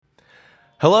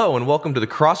Hello and welcome to the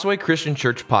Crossway Christian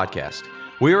Church podcast.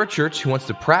 We are a church who wants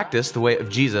to practice the way of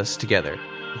Jesus together.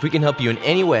 If we can help you in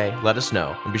any way, let us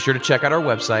know. And be sure to check out our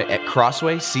website at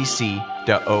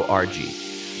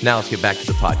crosswaycc.org. Now let's get back to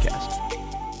the podcast.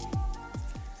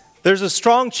 There's a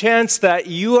strong chance that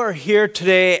you are here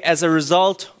today as a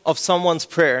result of someone's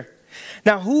prayer.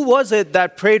 Now, who was it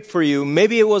that prayed for you?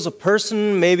 Maybe it was a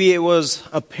person, maybe it was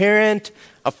a parent,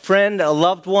 a friend, a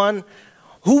loved one.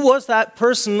 Who was that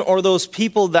person or those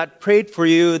people that prayed for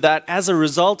you that as a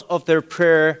result of their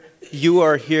prayer, you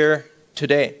are here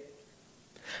today?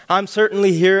 I'm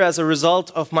certainly here as a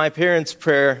result of my parents'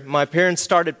 prayer. My parents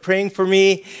started praying for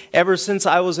me ever since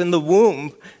I was in the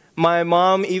womb. My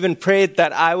mom even prayed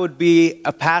that I would be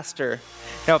a pastor.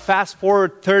 Now, fast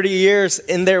forward 30 years,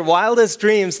 in their wildest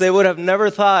dreams, they would have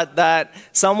never thought that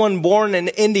someone born in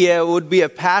India would be a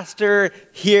pastor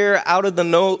here out of the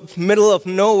middle of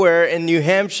nowhere in New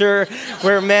Hampshire,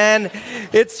 where, man,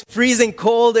 it's freezing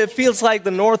cold. It feels like the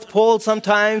North Pole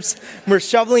sometimes. We're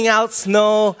shoveling out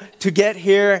snow to get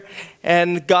here,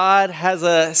 and God has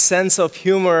a sense of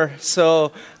humor.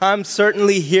 So I'm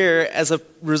certainly here as a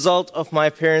result of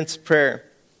my parents' prayer.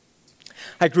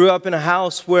 I grew up in a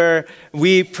house where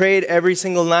we prayed every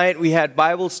single night. We had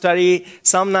Bible study.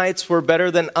 Some nights were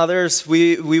better than others.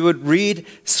 We would read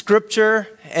scripture,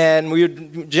 and we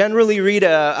would generally read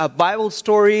a Bible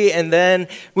story, and then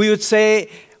we would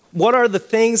say, what are the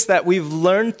things that we've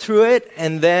learned through it?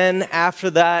 And then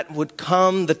after that would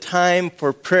come the time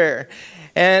for prayer.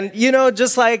 And,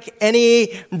 just like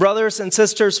any brothers and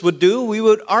sisters would do, we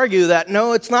would argue that,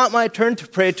 no, it's not my turn to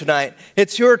pray tonight.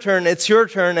 It's your turn.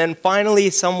 And finally,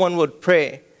 someone would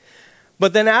pray.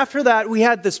 But then after that, we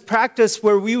had this practice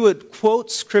where we would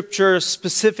quote scripture,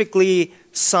 specifically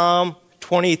Psalm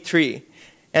 23.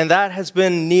 And that has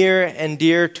been near and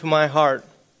dear to my heart.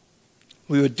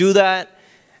 We would do that.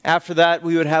 After that,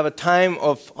 we would have a time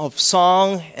of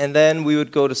song, and then we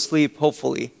would go to sleep,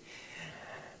 hopefully.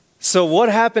 So what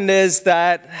happened is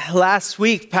that last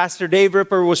week, Pastor Dave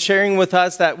Ripper was sharing with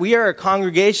us that we are a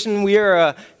congregation, we are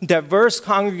a diverse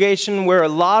congregation where a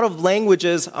lot of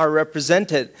languages are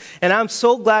represented. And I'm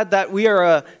so glad that we are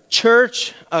a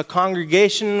church, a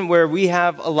congregation where we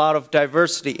have a lot of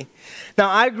diversity.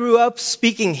 Now, I grew up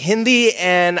speaking Hindi,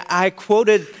 and I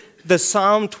quoted the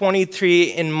Psalm 23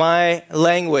 in my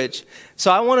language. So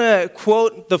I want to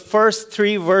quote the first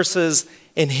 3 verses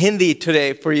in Hindi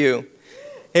today for you.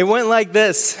 It went like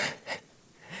this.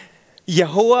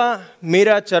 यहोवा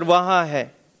मेरा चरवाहा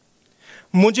है,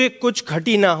 मुझे कुछ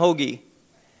घटी ना होगी,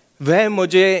 वह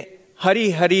मुझे हरी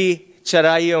हरी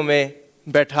चराइयों में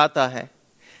बैठाता है.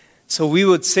 So we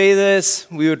would say this,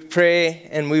 we would pray,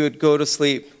 and we would go to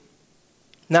sleep.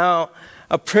 Now,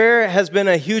 a prayer has been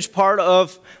a huge part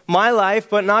of my life,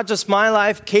 but not just my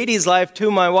life, Katie's life too,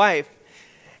 my wife.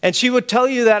 And she would tell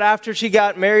you that after she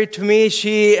got married to me,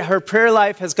 her prayer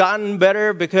life has gotten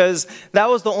better because that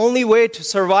was the only way to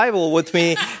survival with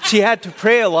me. She had to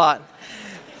pray a lot.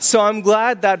 So I'm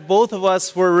glad that both of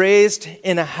us were raised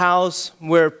in a house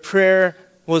where prayer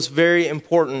was very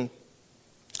important.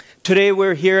 Today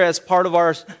we're here as part of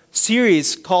our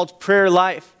series called Prayer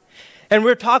Life. And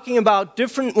we're talking about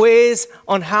different ways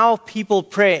on how people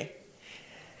pray.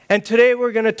 And today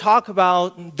we're going to talk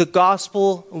about the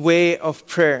gospel way of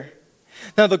prayer.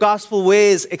 Now, the gospel way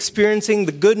is experiencing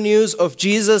the good news of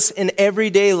Jesus in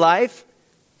everyday life.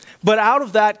 But out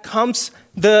of that comes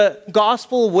the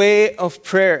gospel way of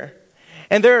prayer.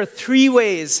 And there are 3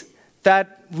 ways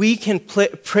that we can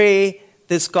pray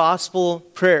this gospel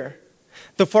prayer.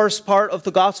 The first part of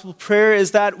the gospel prayer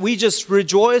is that we just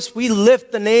rejoice. We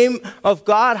lift the name of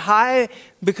God high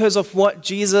because of what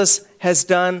Jesus has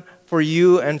done for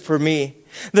you and for me.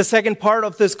 The second part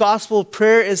of this gospel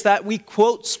prayer is that we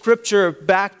quote scripture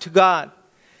back to God.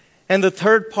 And the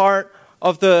third part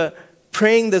of the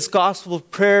praying this gospel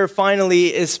prayer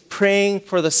finally is praying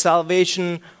for the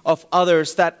salvation of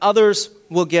others, that others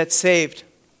will get saved.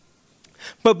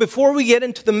 But before we get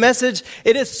into the message,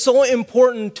 it is so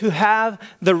important to have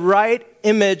the right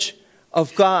image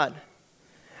of God.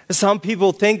 Some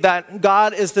people think that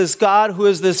God is this God who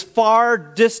is this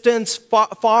far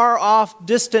off,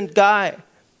 distant guy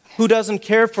who doesn't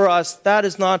care for us. That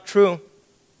is not true.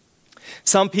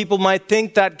 Some people might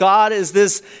think that God is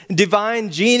this divine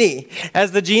genie.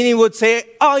 As the genie would say,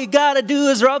 all you got to do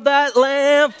is rub that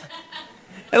lamp.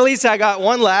 At least I got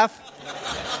one laugh.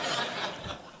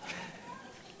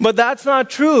 But that's not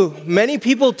true. Many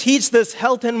people teach this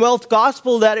health and wealth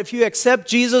gospel that if you accept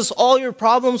Jesus, all your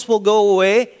problems will go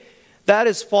away. That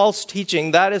is false teaching.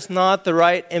 That is not the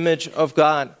right image of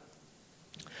God.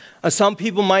 Some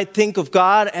people might think of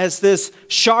God as this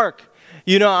shark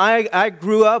You know, I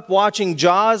grew up watching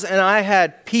Jaws and I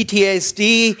had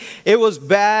PTSD. It was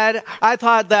bad. I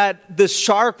thought that the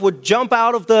shark would jump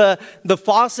out of the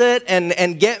faucet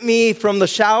and get me from the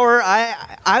shower.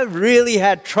 I really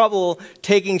had trouble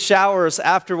taking showers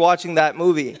after watching that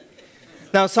movie.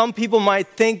 Now, some people might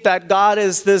think that God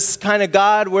is this kind of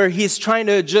God where he's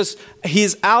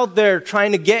out there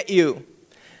trying to get you.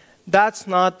 That's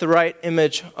not the right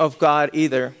image of God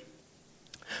either.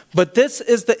 But this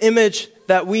is the image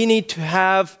that we need to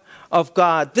have of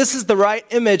God. This is the right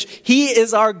image. He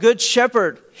is our good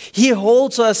shepherd. He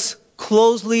holds us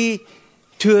closely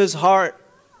to his heart.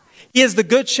 He is the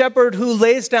good shepherd who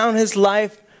lays down his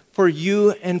life for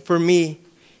you and for me.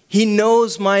 He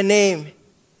knows my name.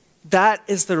 That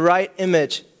is the right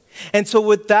image. And so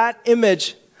with that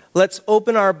image, let's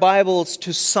open our Bibles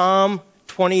to Psalm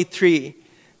 23.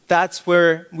 That's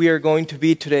where we are going to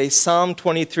be today. Psalm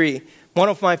 23. One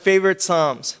of my favorite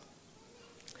Psalms.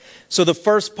 So the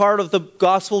first part of the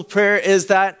gospel prayer is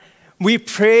that we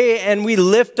pray and we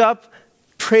lift up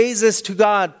praises to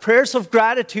God, prayers of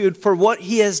gratitude for what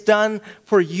he has done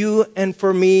for you and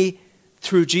for me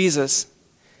through Jesus.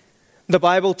 The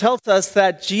Bible tells us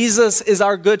that Jesus is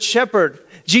our good shepherd.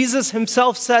 Jesus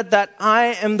himself said that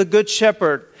I am the good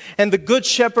shepherd, and the good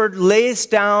shepherd lays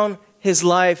down his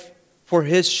life for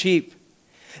his sheep.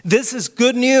 This is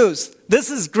good news. This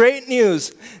is great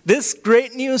news. This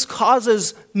great news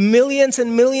causes millions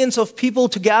and millions of people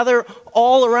to gather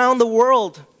all around the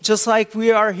world, just like we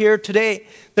are here today.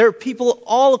 There are people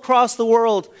all across the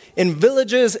world, in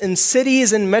villages, in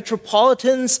cities, in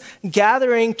metropolitans,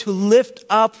 gathering to lift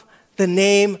up the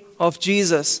name of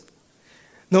Jesus.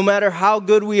 No matter how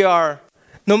good we are,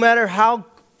 no matter how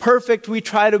perfect we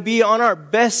try to be on our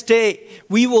best day,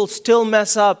 we will still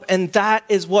mess up, and that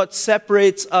is what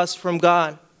separates us from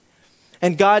God.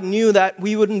 And God knew that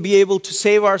we wouldn't be able to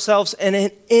save ourselves,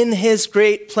 and in his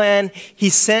great plan,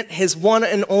 he sent his one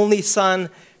and only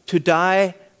Son to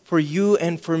die for you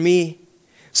and for me,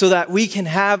 so that we can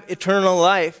have eternal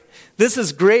life. This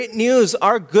is great news.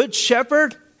 Our good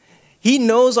shepherd, he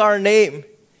knows our name.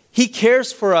 He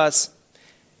cares for us.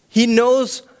 He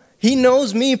knows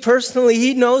me personally.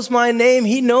 He knows my name.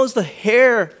 He knows the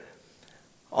hair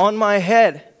on my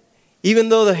head. Even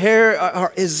though the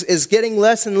hair is getting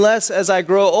less and less as I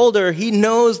grow older, he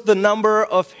knows the number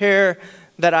of hair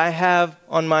that I have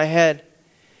on my head.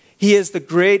 He is the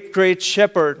great, great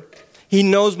shepherd. He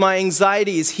knows my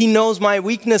anxieties. He knows my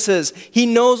weaknesses. He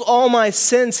knows all my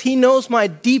sins. He knows my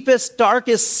deepest,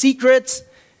 darkest secrets.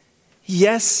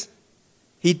 Yes,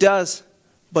 he does.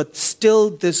 But still,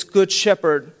 this good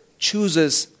shepherd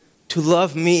chooses to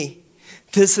love me.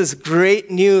 This is great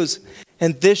news.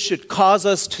 And this should cause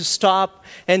us to stop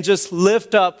and just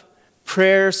lift up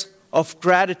prayers of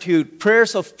gratitude,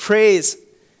 prayers of praise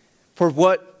for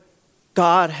what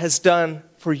God has done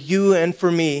for you and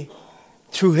for me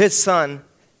through his Son,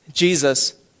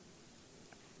 Jesus.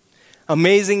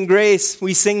 Amazing Grace,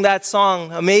 we sing that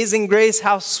song. Amazing Grace,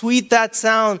 how sweet that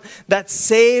sound that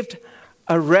saved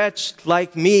a wretch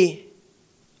like me.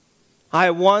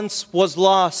 I once was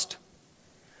lost,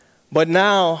 but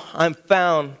now I'm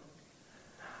found.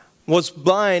 Was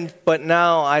blind, but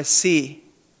now I see.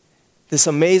 This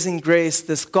amazing grace,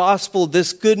 this gospel,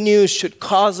 this good news should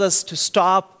cause us to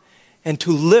stop and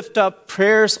to lift up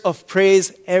prayers of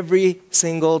praise every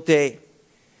single day.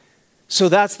 So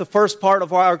that's the first part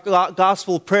of our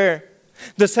gospel prayer.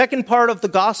 The second part of the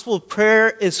gospel prayer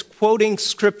is quoting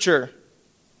Scripture.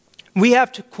 We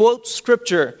have to quote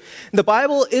Scripture. The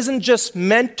Bible isn't just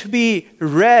meant to be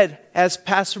read, as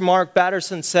Pastor Mark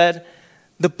Batterson said.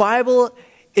 The Bible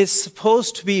is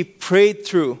supposed to be prayed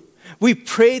through. We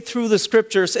pray through the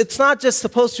Scriptures. It's not just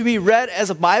supposed to be read as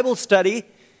a Bible study.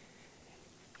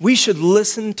 We should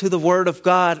listen to the Word of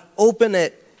God, open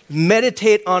it,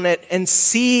 meditate on it, and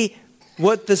see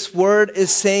what this Word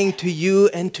is saying to you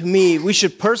and to me. We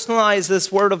should personalize this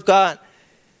Word of God.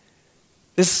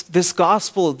 This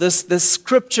gospel, this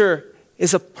Scripture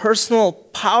is a personal,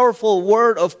 powerful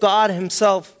Word of God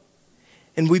himself.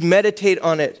 And we meditate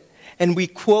on it. And we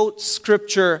quote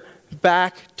Scripture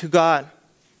back to God.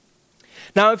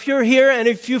 Now, if you're here and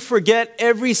if you forget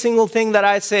every single thing that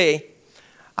I say,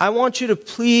 I want you to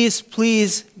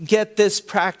please get this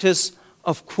practice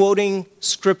of quoting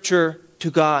Scripture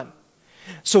to God.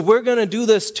 So we're going to do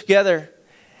this together.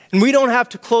 And we don't have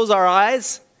to close our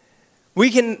eyes.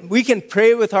 We can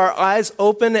pray with our eyes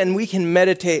open and we can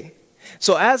meditate.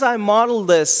 So as I model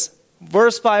this,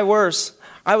 verse by verse,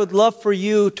 I would love for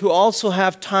you to also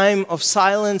have time of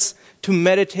silence to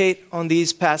meditate on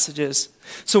these passages.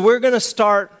 So we're going to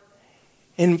start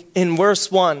in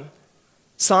verse 1,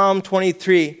 Psalm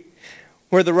 23.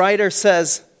 where the writer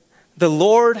says, "The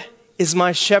Lord is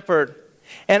my shepherd,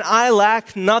 and I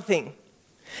lack nothing."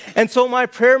 And so my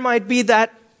prayer might be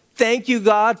that, thank you,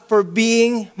 God, for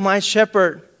being my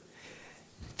shepherd.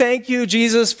 Thank you,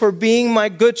 Jesus, for being my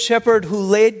good shepherd who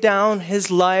laid down his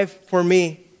life for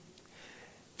me.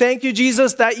 Thank you,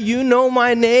 Jesus, that you know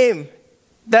my name,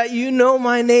 that you know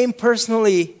my name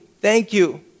personally. Thank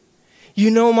you.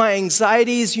 You know my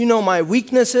anxieties, you know my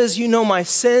weaknesses, you know my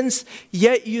sins,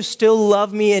 yet you still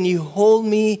love me and you hold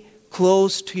me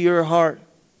close to your heart.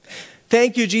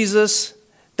 Thank you, Jesus,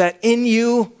 that in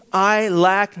you I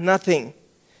lack nothing.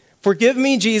 Forgive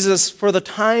me, Jesus, for the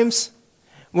times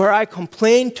where I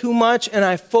complain too much and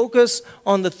I focus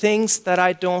on the things that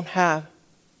I don't have.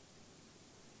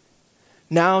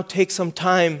 Now take some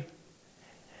time,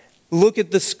 look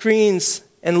at the screens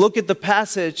and look at the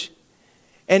passage,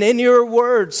 and in your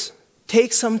words,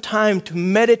 take some time to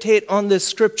meditate on this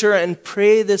scripture and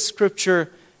pray this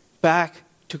scripture back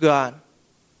to God.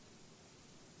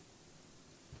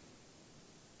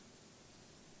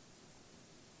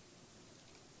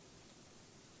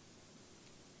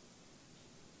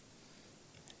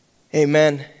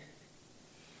 Amen.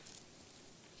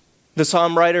 The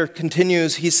psalm writer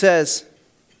continues, he says,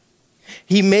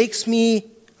 "He makes me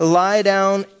lie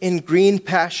down in green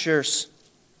pastures.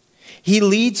 He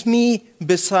leads me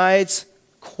beside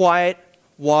quiet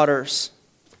waters."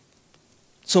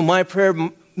 So my prayer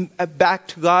back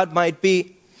to God might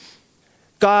be,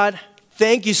 God,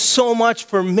 thank you so much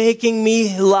for making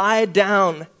me lie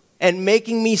down and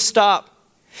making me stop.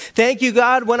 Thank you,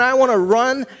 God, when I want to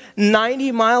run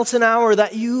 90 miles an hour,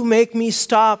 that you make me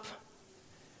stop.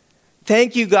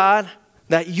 Thank you, God,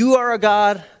 that you are a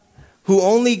God who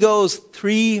only goes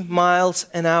 3 miles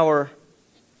an hour.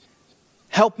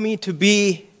 Help me to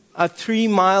be a 3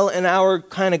 mile an hour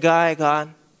kind of guy,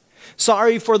 God.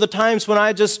 Sorry for the times when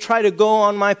I just try to go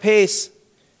on my pace.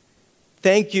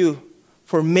 Thank you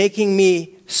for making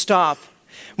me stop.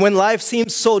 When life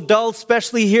seems so dull,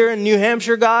 especially here in New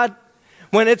Hampshire, God,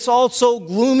 when it's all so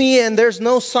gloomy and there's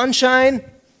no sunshine,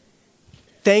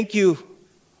 thank you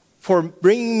for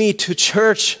bringing me to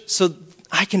church so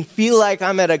I can feel like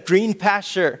I'm at a green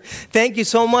pasture. Thank you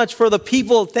so much for the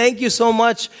people. Thank you so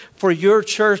much for your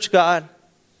church, God.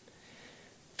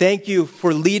 Thank you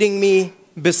for leading me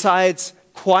besides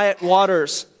quiet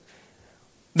waters.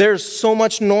 There's so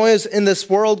much noise in this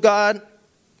world, God.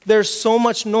 There's so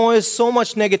much noise, so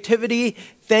much negativity.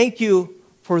 Thank you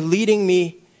for leading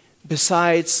me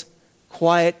besides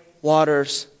quiet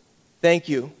waters. Thank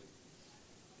you.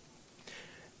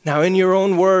 Now, in your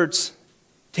own words,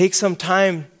 take some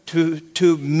time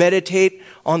to meditate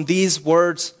on these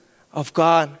words of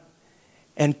God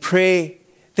and pray.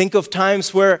 Think of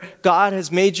times where God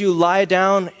has made you lie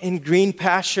down in green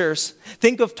pastures.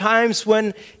 Think of times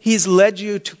when He's led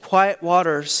you to quiet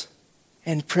waters,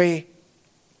 and pray.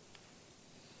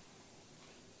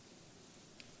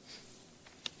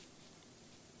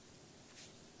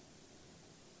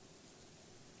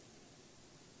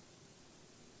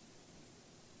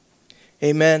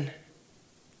 Amen.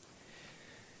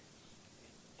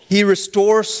 He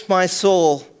restores my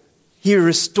soul. He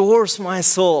restores my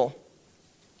soul.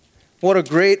 What a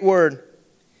great word.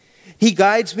 He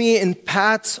guides me in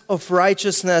paths of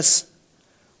righteousness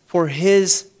for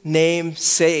His name's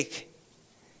sake.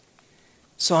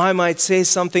 So I might say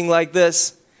something like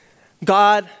this: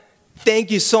 God, thank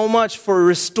you so much for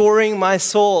restoring my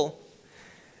soul.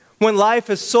 When life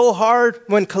is so hard,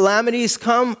 when calamities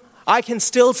come, I can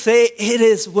still say it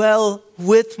is well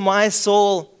with my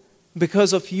soul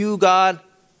because of you, God.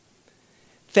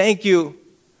 Thank you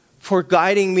for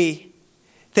guiding me.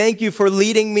 Thank you for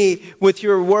leading me with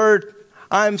your word.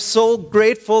 I'm so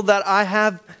grateful that I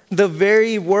have the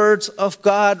very words of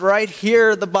God right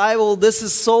here, the Bible. This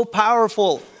is so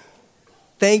powerful.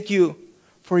 Thank you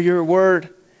for your word.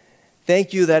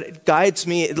 Thank you that it guides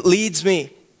me, it leads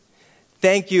me.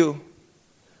 Thank you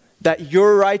that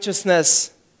your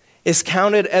righteousness is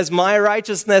counted as my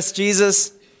righteousness,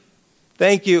 Jesus.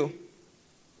 Thank you.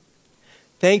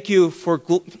 Thank you for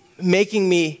making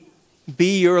me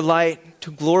be your light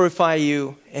to glorify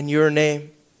you and your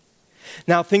name.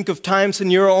 Now think of times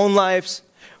in your own lives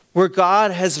where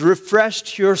God has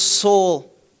refreshed your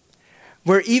soul,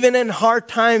 where even in hard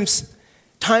times,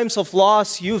 times of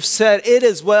loss, you've said, it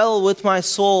is well with my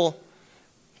soul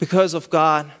because of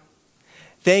God.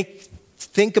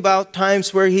 Think about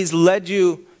times where He's led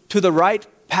you to the right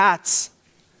paths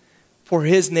for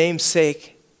His name's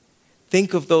sake.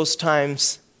 Think of those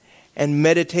times and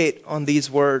meditate on these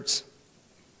words.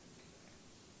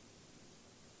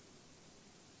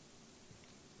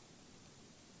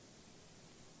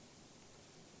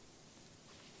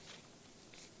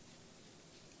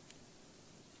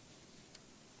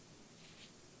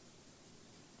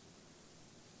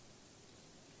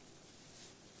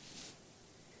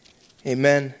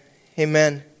 Amen.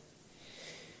 Amen.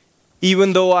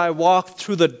 Even though I walk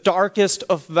through the darkest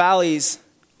of valleys,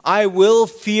 I will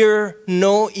fear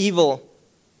no evil.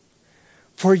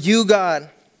 For you, God,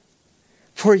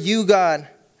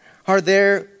 are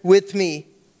there with me.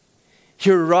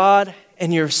 Your rod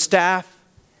and your staff,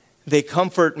 they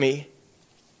comfort me.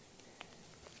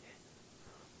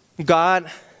 God,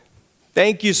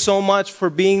 thank you so much for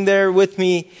being there with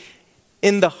me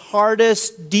in the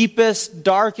hardest, deepest,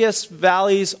 darkest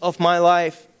valleys of my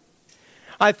life.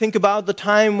 I think about the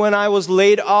time when I was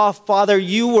laid off. Father,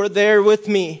 you were there with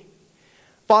me.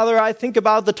 Father, I think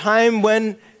about the time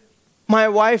when my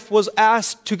wife was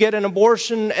asked to get an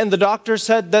abortion and the doctor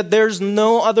said that there's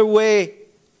no other way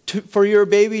for your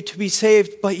baby to be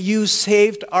saved, but you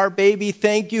saved our baby.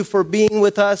 Thank you for being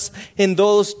with us in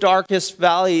those darkest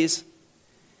valleys.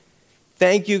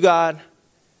 Thank you, God,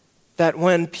 that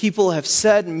when people have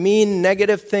said mean,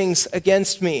 negative things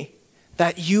against me,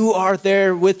 that you are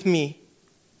there with me.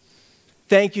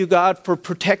 Thank you, God, for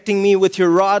protecting me with your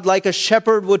rod like a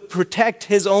shepherd would protect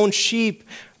his own sheep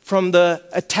from the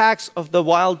attacks of the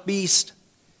wild beast.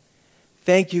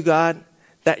 Thank you, God,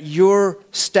 that your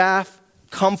staff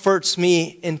comforts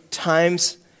me in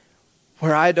times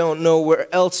where I don't know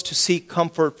where else to seek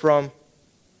comfort from.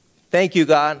 Thank you,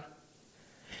 God.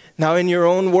 Now, in your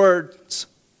own words,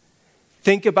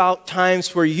 think about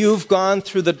times where you've gone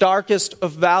through the darkest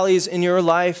of valleys in your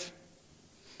life,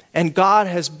 and God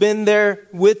has been there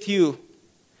with you.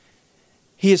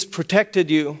 He has protected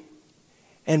you.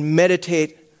 And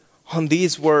meditate on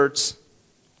these words.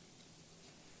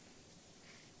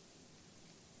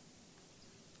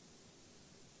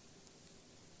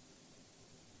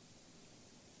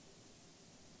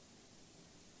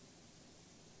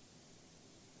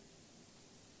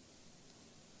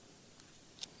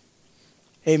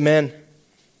 Amen.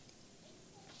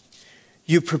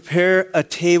 You prepare a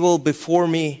table before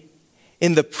me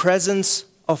in the presence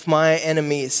of my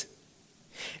enemies.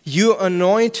 You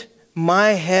anoint my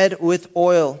head with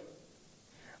oil.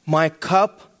 My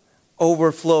cup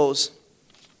overflows.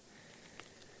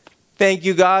 Thank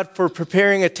you, God, for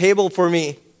preparing a table for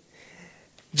me.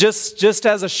 Just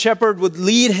as a shepherd would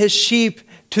lead his sheep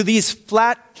to these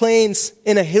flat plains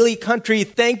in a hilly country,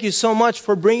 thank you so much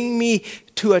for bringing me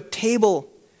to a table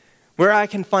where I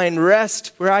can find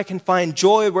rest, where I can find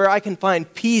joy, where I can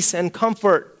find peace and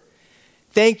comfort.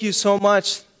 Thank you so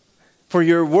much for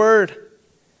your word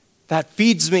that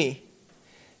feeds me.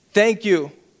 Thank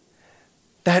you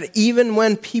that even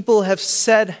when people have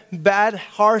said bad,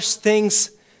 harsh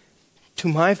things to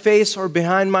my face or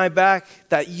behind my back,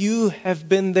 that you have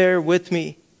been there with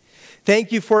me.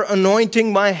 Thank you for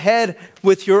anointing my head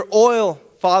with your oil,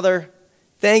 Father.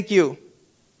 Thank you.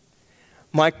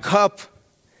 My cup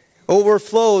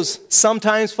overflows.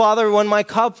 Sometimes, Father, when my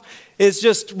cup is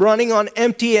just running on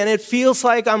empty and it feels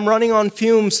like I'm running on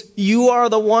fumes, you are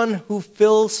the one who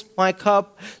fills my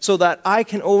cup so that I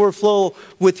can overflow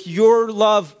with your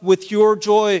love, with your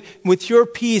joy, with your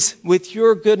peace, with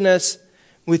your goodness,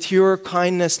 with your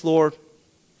kindness, Lord.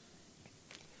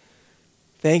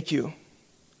 Thank you.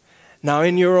 Now,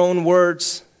 in your own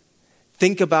words,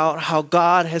 think about how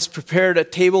God has prepared a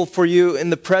table for you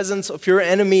in the presence of your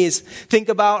enemies. Think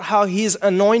about how He's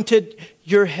anointed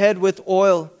your head with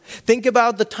oil. Think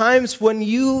about the times when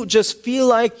you just feel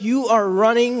like you are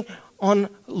running on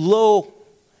low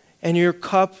and your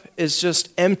cup is just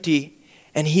empty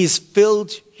and He's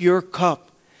filled your cup.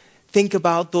 Think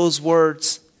about those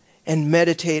words and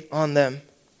meditate on them.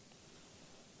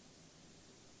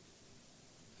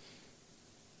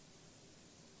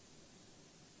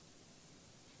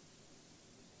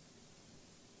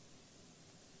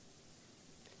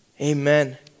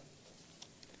 Amen.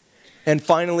 And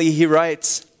finally, he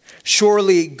writes,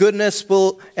 surely goodness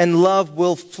and love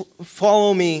will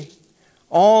follow me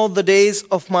all the days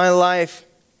of my life,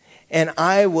 and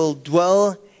I will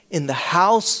dwell in the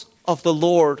house of the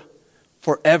Lord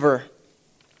forever.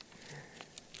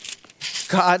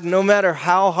 God, no matter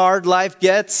how hard life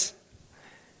gets,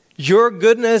 your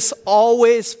goodness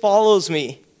always follows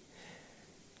me.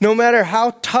 No matter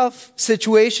how tough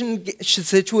situations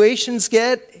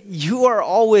get, you are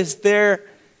always there.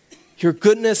 Your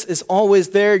goodness is always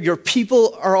there. Your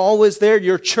people are always there.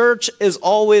 Your church is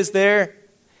always there.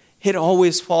 It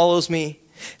always follows me.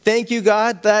 Thank you,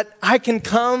 God, that I can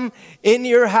come in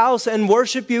your house and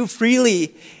worship you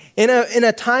freely. In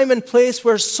a time and place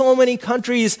where so many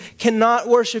countries cannot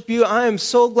worship you, I am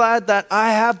so glad that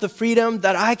I have the freedom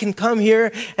that I can come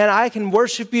here and I can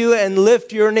worship you and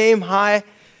lift your name high.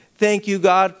 Thank you,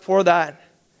 God, for that.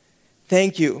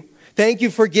 Thank you. Thank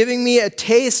you for giving me a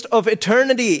taste of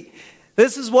eternity.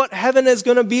 This is what heaven is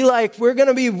going to be like. We're going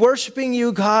to be worshiping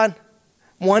you, God,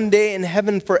 one day in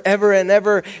heaven forever and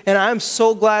ever. And I'm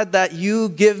so glad that you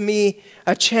give me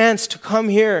a chance to come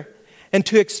here and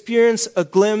to experience a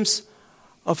glimpse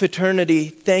of eternity.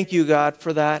 Thank you, God,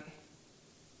 for that.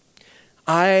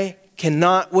 I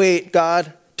cannot wait,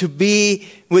 God, to be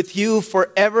with you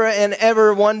forever and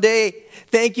ever one day.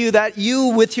 Thank you that you,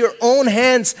 with your own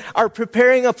hands, are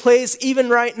preparing a place even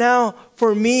right now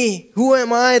for me. Who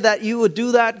am I that you would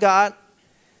do that, God?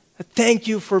 Thank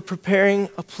you for preparing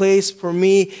a place for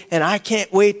me, and I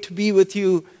can't wait to be with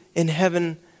you in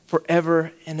heaven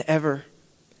forever and ever.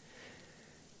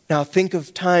 Now think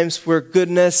of times where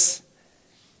God's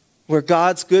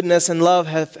goodness and love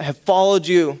have followed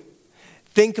you.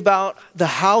 Think about the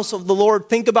house of the Lord.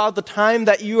 Think about the time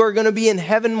that you are going to be in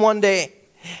heaven one day,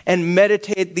 and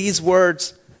meditate these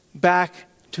words back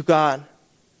to God.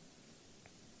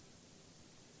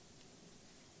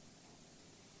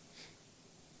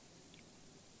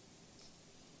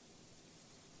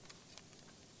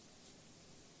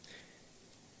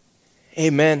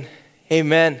 Amen.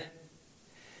 Amen.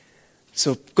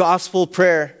 So, gospel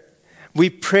prayer. We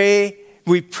pray,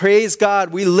 we praise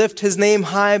God, we lift his name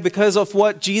high because of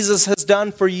what Jesus has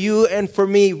done for you and for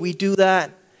me. We do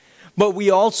that. But we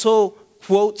also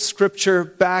quote scripture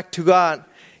back to God.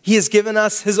 He has given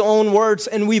us his own words,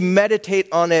 and we meditate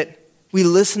on it. We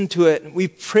listen to it. We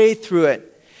pray through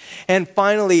it. And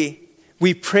finally,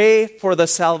 we pray for the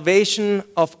salvation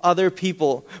of other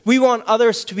people. We want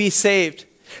others to be saved.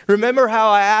 Remember how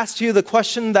I asked you the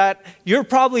question that you're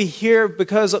probably here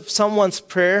because of someone's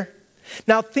prayer?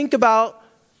 Now think about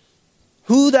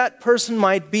who that person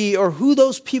might be, or who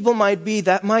those people might be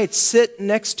that might sit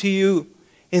next to you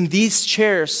in these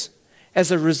chairs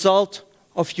as a result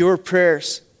of your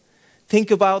prayers. Think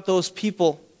about those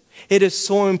people. It is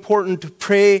so important to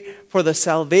pray for the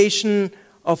salvation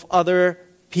of other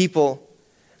people.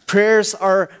 Prayers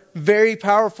are very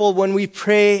powerful when we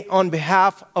pray on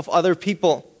behalf of other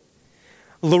people.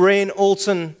 Lorraine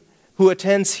Olson, who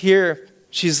attends here,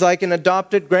 she's like an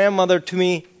adopted grandmother to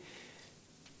me.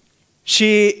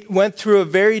 She went through a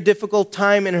very difficult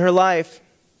time in her life.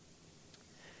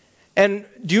 And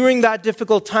during that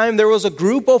difficult time, there was a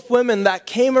group of women that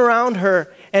came around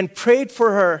her and prayed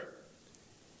for her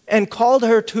and called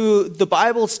her to the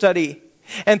Bible study.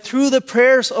 And through the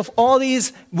prayers of all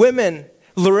these women,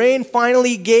 Lorraine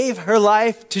finally gave her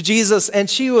life to Jesus, and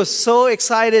she was so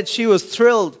excited, she was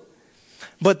thrilled.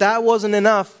 But that wasn't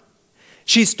enough.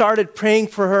 She started praying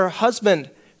for her husband,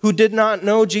 who did not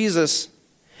know Jesus.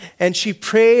 And she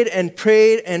prayed and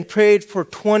prayed and prayed for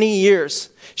 20 years.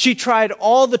 She tried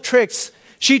all the tricks.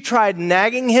 She tried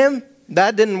nagging him.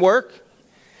 That didn't work.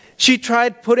 She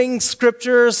tried putting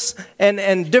scriptures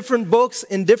and different books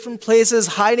in different places,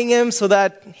 hiding him so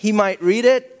that he might read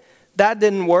it. That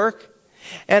didn't work.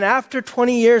 And after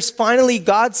 20 years, finally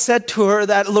God said to her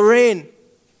that, Lorraine,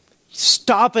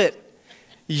 stop it.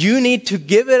 You need to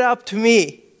give it up to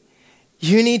me.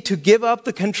 You need to give up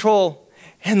the control.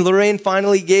 And Lorraine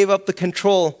finally gave up the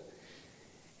control.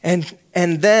 And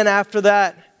then after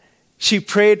that, she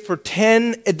prayed for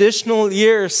 10 additional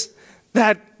years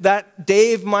that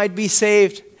Dave might be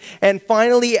saved. And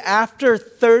finally, after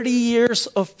 30 years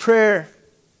of prayer,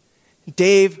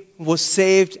 Dave was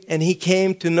saved and he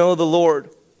came to know the Lord.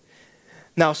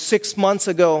 Now, 6 months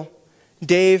ago,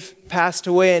 Dave passed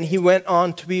away and he went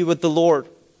on to be with the Lord.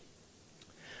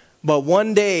 But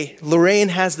one day, Lorraine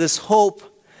has this hope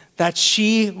that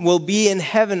she will be in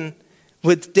heaven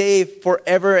with Dave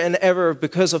forever and ever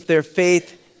because of their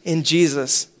faith in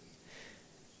Jesus.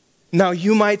 Now,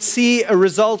 you might see a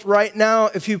result right now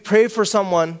if you pray for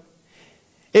someone.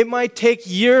 It might take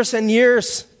years and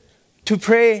years to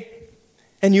pray,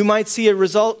 and you might see a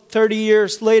result 30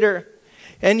 years later.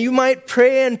 And you might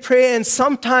pray, and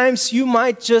sometimes you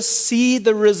might just see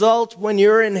the result when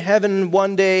you're in heaven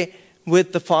one day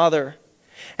with the Father.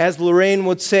 As Lorraine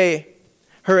would say,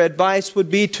 her advice would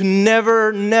be to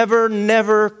never, never,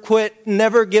 never quit,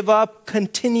 never give up,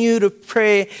 continue to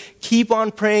pray, keep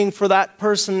on praying for that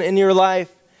person in your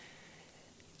life.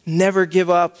 Never give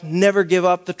up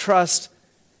the trust.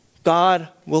 God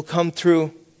will come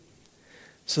through.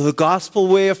 So the gospel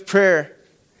way of prayer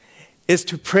is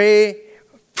to pray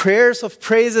prayers of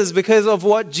praises because of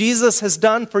what Jesus has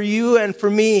done for you and for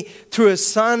me through his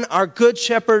Son, our good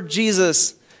shepherd,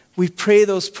 Jesus. We pray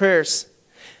those prayers.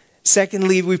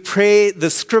 Secondly, we pray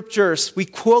the scriptures. We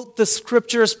quote the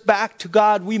scriptures back to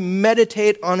God. We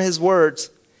meditate on his words.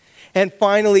 And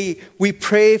finally, we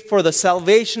pray for the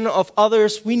salvation of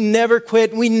others. We never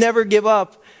quit. We never give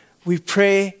up. We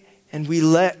pray and we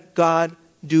let God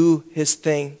do his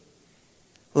thing.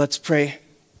 Let's pray.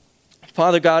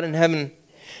 Father God in heaven,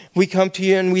 we come to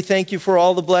you and we thank you for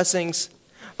all the blessings.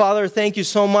 Father, thank you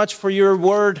so much for your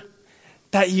word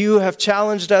that you have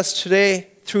challenged us today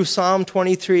through Psalm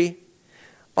 23.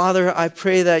 Father, I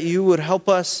pray that you would help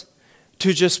us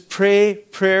to just pray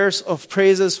prayers of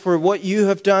praises for what you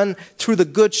have done through the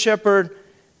Good Shepherd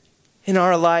in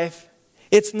our life.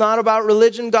 It's not about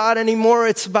religion, God, anymore.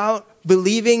 It's about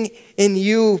believing in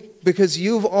you because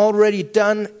you've already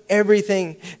done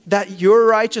everything. That your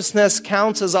righteousness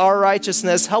counts as our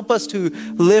righteousness. Help us to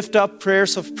lift up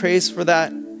prayers of praise for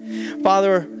that.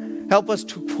 Father, help us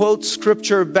to quote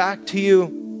scripture back to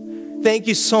you. Thank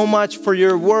you so much for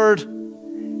your word.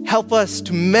 Help us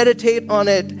to meditate on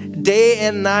it day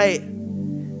and night.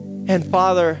 And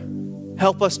Father,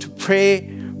 help us to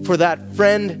pray for that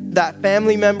friend, that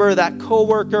family member, that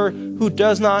coworker who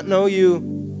does not know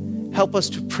you. Help us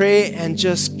to pray and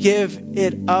just give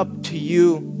it up to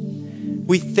you.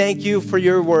 We thank you for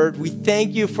your word. We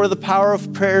thank you for the power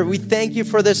of prayer. We thank you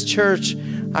for this church.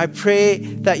 I pray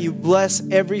that you bless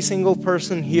every single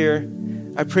person here.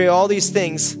 I pray all these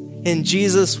things in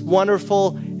Jesus'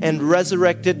 wonderful and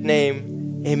resurrected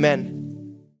name. Amen.